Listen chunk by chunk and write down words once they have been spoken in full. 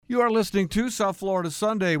You are listening to South Florida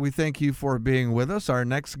Sunday. We thank you for being with us. Our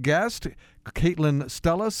next guest, Caitlin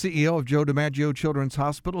Stella, CEO of Joe DiMaggio Children's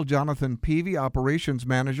Hospital, Jonathan Peavy, Operations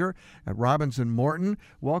Manager at Robinson Morton.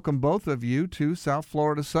 Welcome both of you to South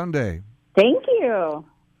Florida Sunday. Thank you.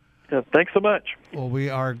 Thanks so much. Well, we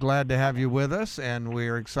are glad to have you with us, and we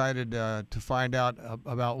are excited to find out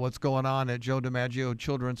about what's going on at Joe DiMaggio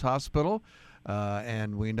Children's Hospital.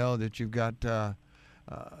 And we know that you've got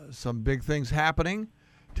some big things happening.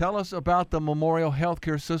 Tell us about the Memorial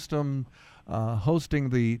Healthcare System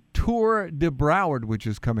hosting the Tour de Broward, which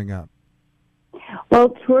is coming up.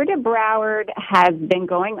 Well, Tour de Broward has been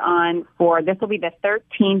going on this will be the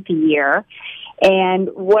 13th year. And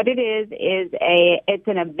what it is it's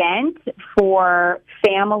an event for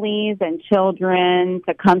families and children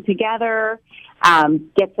to come together,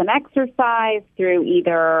 get some exercise through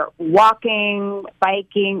either walking,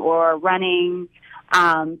 biking, or running,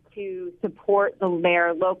 to support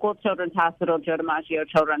their local children's hospital, Joe DiMaggio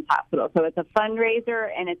Children's Hospital. So it's a fundraiser,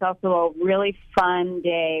 and it's also a really fun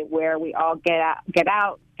day where we all get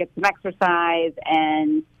out, get some exercise,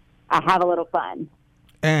 and have a little fun.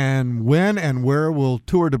 And when and where will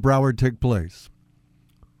Tour de Broward take place?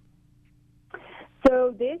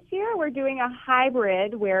 So this year we're doing a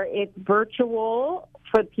hybrid where it's virtual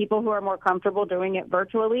for people who are more comfortable doing it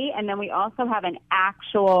virtually, and then we also have an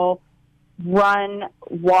actual run,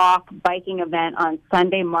 walk, biking event on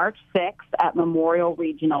Sunday, March 6th at Memorial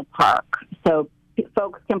Regional Park. So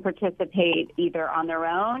folks can participate either on their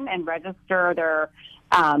own and register their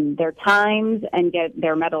times and get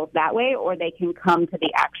their medals that way, or they can come to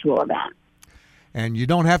the actual event. And you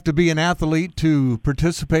don't have to be an athlete to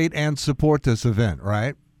participate and support this event,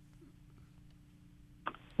 right?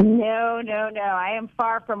 No. I am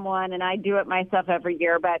far from one, and I do it myself every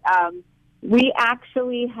year. But we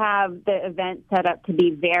actually have the event set up to be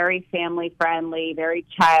very family-friendly, very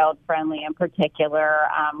child-friendly in particular.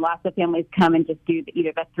 Lots of families come and just do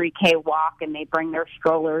either the 3K walk, and they bring their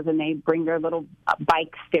strollers, and they bring their little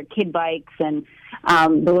bikes, their kid bikes, and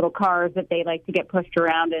the little cars that they like to get pushed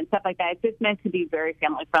around and stuff like that. It's just meant to be very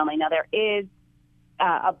family-friendly. Now, there is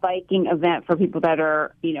a biking event for people that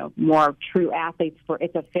are, more true athletes.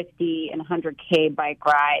 It's a 50 and 100K bike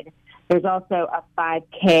ride. There's also a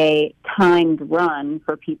 5K timed run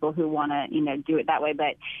for people who want to, do it that way.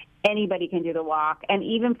 But anybody can do the walk. And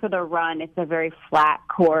even for the run, it's a very flat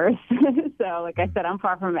course. So, like I said, I'm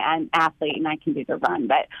far from an athlete, and I can do the run.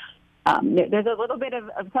 But there's a little bit of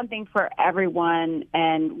something for everyone,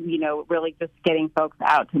 and, really just getting folks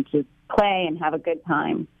out to just play and have a good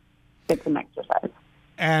time, get some exercise.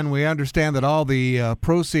 And we understand that all the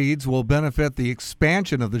proceeds will benefit the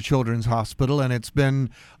expansion of the Children's Hospital. And it's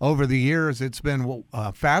been, over the years, it's been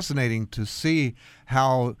fascinating to see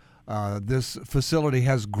how this facility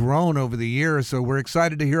has grown over the years. So we're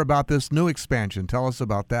excited to hear about this new expansion. Tell us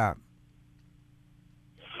about that.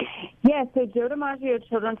 Yeah, so Joe DiMaggio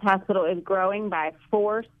Children's Hospital is growing by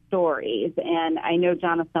 4 stories. And I know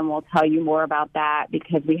Jonathan will tell you more about that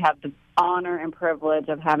because we have the honor and privilege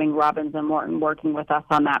of having Robinson Morton working with us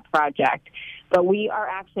on that project. But we are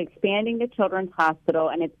actually expanding the Children's Hospital,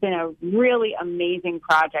 and it's been a really amazing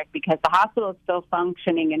project because the hospital is still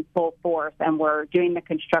functioning in full force, and we're doing the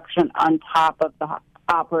construction on top of the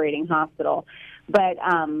operating hospital. But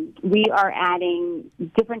we are adding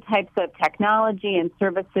different types of technology and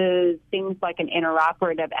services, things like an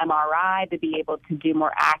interoperative MRI to be able to do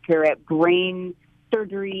more accurate brain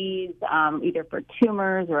surgeries, either for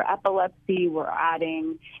tumors or epilepsy. We're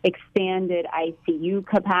adding expanded ICU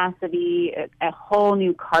capacity, a whole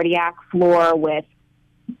new cardiac floor with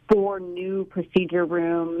 4 new procedure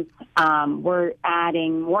rooms. We're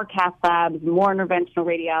adding more cath labs, more interventional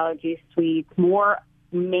radiology suites, more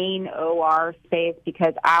main OR space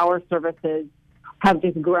because our services have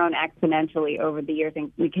just grown exponentially over the years,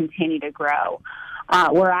 and we continue to grow.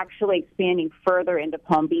 We're actually expanding further into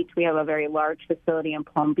Palm Beach. We have a very large facility in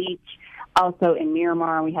Palm Beach. Also in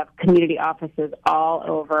Miramar, we have community offices all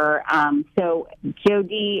over. So Joe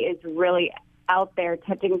D is really out there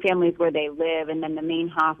touching families where they live, and then the main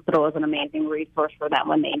hospital is an amazing resource for them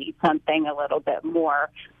when they need something a little bit more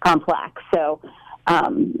complex. So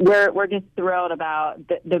we're just thrilled about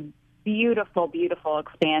the beautiful, beautiful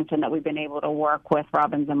expansion that we've been able to work with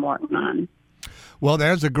Robinson Morton on. Well,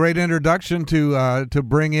 there's a great introduction to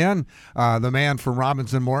bring in the man from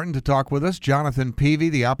Robinson Morton to talk with us, Jonathan Peavy,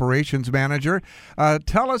 the operations manager.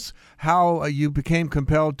 Tell us how you became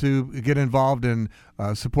compelled to get involved in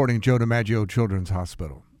supporting Joe DiMaggio Children's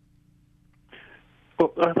Hospital.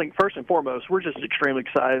 Well, I think first and foremost, we're just extremely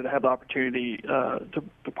excited to have the opportunity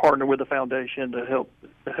to partner with the foundation to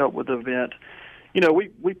help with the event.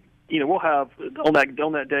 We we'll have on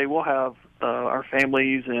that day we'll have our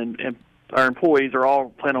families and our employees are all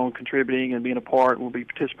planning on contributing and being a part. We'll be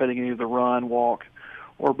participating in either run, walk,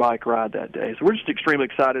 or bike ride that day. So we're just extremely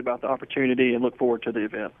excited about the opportunity and look forward to the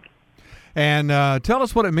event. And tell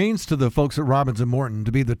us what it means to the folks at Robbins and Morton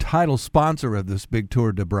to be the title sponsor of this big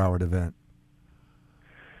Tour de Broward event.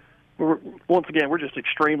 Once again, we're just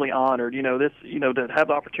extremely honored. To have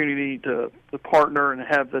the opportunity to partner and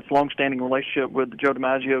have this long-standing relationship with the Joe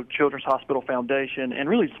DiMaggio Children's Hospital Foundation and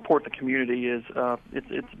really support the community is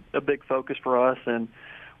it's a big focus for us, and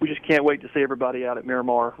we just can't wait to see everybody out at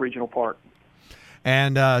Miramar Regional Park.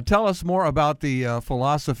 And tell us more about the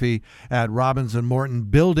philosophy at Robbins and Morton,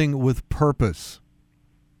 building with purpose.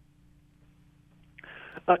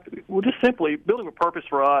 Well, just simply, building with purpose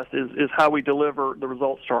for us is how we deliver the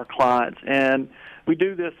results to our clients, and we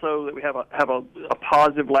do this so that we have a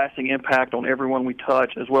positive, lasting impact on everyone we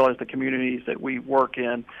touch, as well as the communities that we work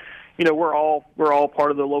in. We're all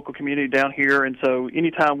part of the local community down here, and so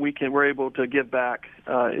anytime we're able to give back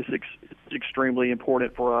is extremely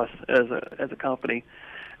important for us as a company,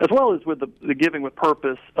 as well as with the giving with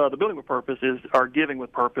purpose. The building with purpose is our giving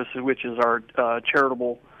with purpose, which is our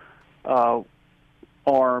charitable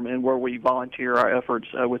arm, and where we volunteer our efforts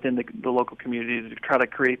within the local community to try to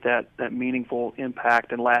create that meaningful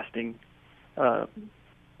impact and lasting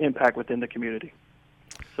impact within the community.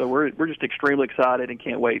 So we're just extremely excited and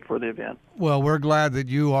can't wait for the event. Well, we're glad that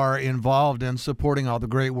you are involved in supporting all the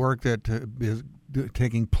great work that is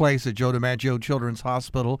taking place at Joe DiMaggio Children's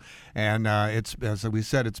Hospital, and it's, as we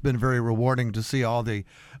said, it's been very rewarding to see all the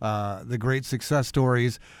great success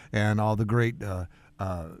stories and all the great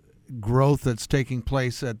growth that's taking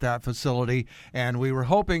place at that facility. And we were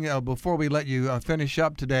hoping, before we let you finish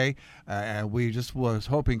up today, we just was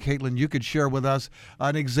hoping, Caitlin, you could share with us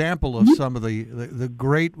an example of some of the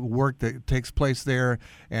great work that takes place there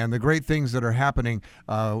and the great things that are happening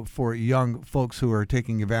for young folks who are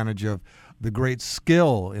taking advantage of the great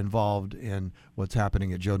skill involved in what's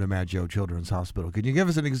happening at Joe DiMaggio Children's Hospital. Can you give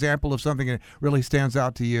us an example of something that really stands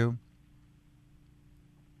out to you?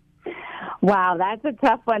 Wow, that's a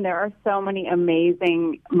tough one. There are so many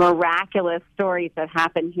amazing, miraculous stories that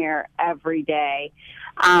happen here every day.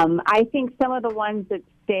 I think some of the ones that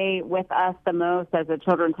stay with us the most as a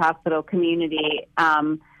children's hospital community,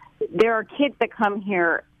 there are kids that come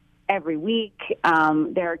here every week.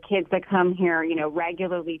 There are kids that come here,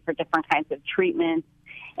 regularly for different kinds of treatments.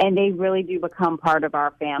 And they really do become part of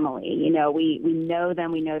our family. We know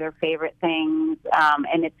them, we know their favorite things,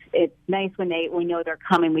 and it's nice when we know they're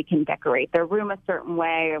coming. We can decorate their room a certain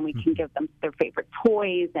way, and we can give them their favorite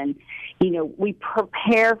toys, and we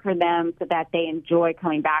prepare for them so that they enjoy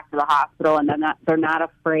coming back to the hospital, and they're not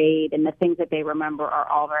afraid, and the things that they remember are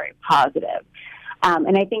all very positive.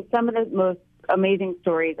 And I think some of the most amazing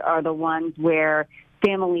stories are the ones where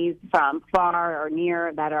families from far or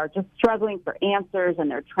near that are just struggling for answers, and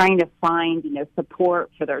they're trying to find, support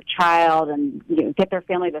for their child and, get their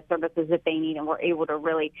family the services that they need, and we're able to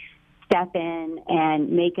really step in and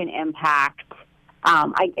make an impact.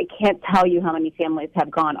 I can't tell you how many families have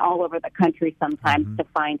gone all over the country sometimes to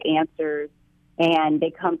find answers, and they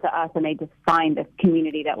come to us and they just find this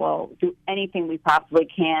community that will do anything we possibly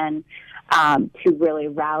can to really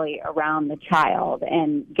rally around the child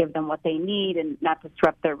and give them what they need and not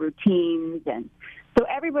disrupt their routines. And so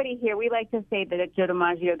everybody here, we like to say that at Joe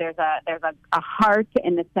DiMaggio there's a heart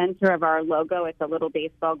in the center of our logo. It's a little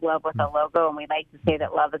baseball glove with a logo, and we like to say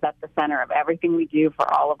that love is at the center of everything we do for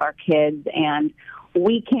all of our kids. And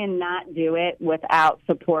we cannot do it without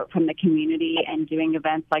support from the community and doing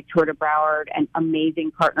events like Tour de Broward and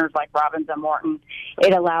amazing partners like Robbins and Morton.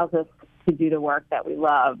 It allows us to do the work that we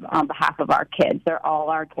love on behalf of our kids. They're all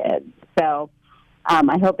our kids. So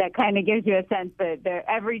I hope that kind of gives you a sense that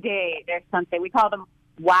every day there's something. We call them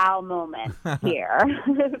wow moments here.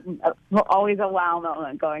 Always a wow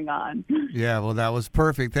moment going on. Yeah, well, that was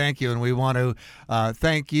perfect. Thank you. And we want to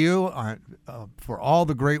thank you for all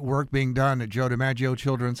the great work being done at Joe DiMaggio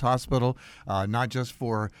Children's Hospital, not just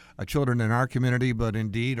for children in our community, but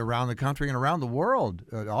indeed around the country and around the world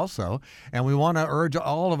also. And we want to urge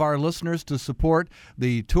all of our listeners to support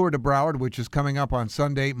the Tour de Broward, which is coming up on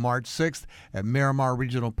Sunday, March 6th at Miramar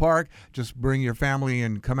Regional Park. Just bring your family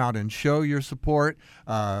and come out and show your support.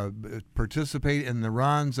 Participate in the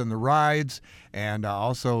runs and the rides, and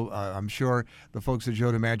also I'm sure the folks at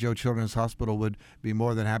Joe DiMaggio Children's Hospital would be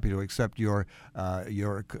more than happy to accept your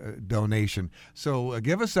donation. So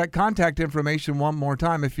give us that contact information one more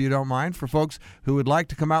time, if you don't mind, for folks who would like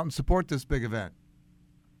to come out and support this big event.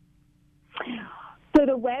 So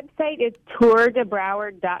the website is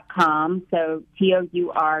tourdebroward.com, so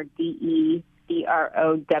TOURDE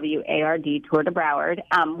Broward, Tour de Broward.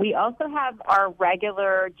 We also have our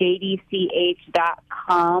regular jdch.com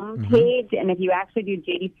page, and if you actually do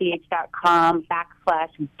jdch.com/give,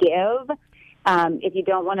 if you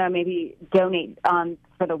don't want to maybe donate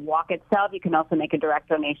for the walk itself, you can also make a direct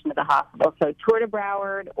donation to the hospital. So Tour de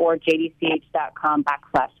Broward or jdch.com/give.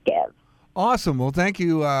 Awesome. Well, thank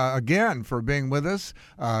you again for being with us.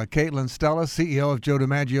 Caitlin Stella, CEO of Joe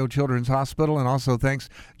DiMaggio Children's Hospital, and also thanks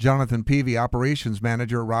Jonathan Peavy, Operations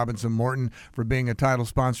Manager at Robinson Morton, for being a title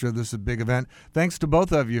sponsor of this big event. Thanks to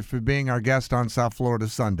both of you for being our guest on South Florida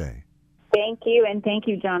Sunday. Thank you, and thank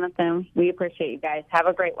you, Jonathan. We appreciate you guys. Have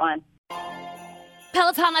a great one.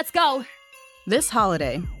 Peloton, let's go. This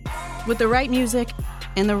holiday, with the right music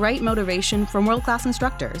and the right motivation from world-class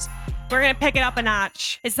instructors, We're going to pick it up a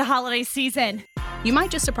notch. It's the holiday season. you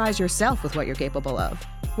might just surprise yourself with what you're capable of.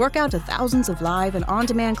 Work out to thousands of live and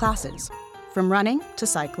on-demand classes, from running to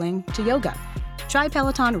cycling to yoga. Try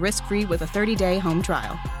Peloton risk-free with a 30-day home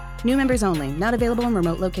trial. New members only, not available in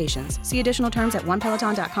remote locations. See additional terms at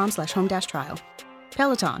onepeloton.com/home-trial.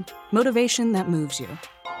 Peloton, motivation that moves you.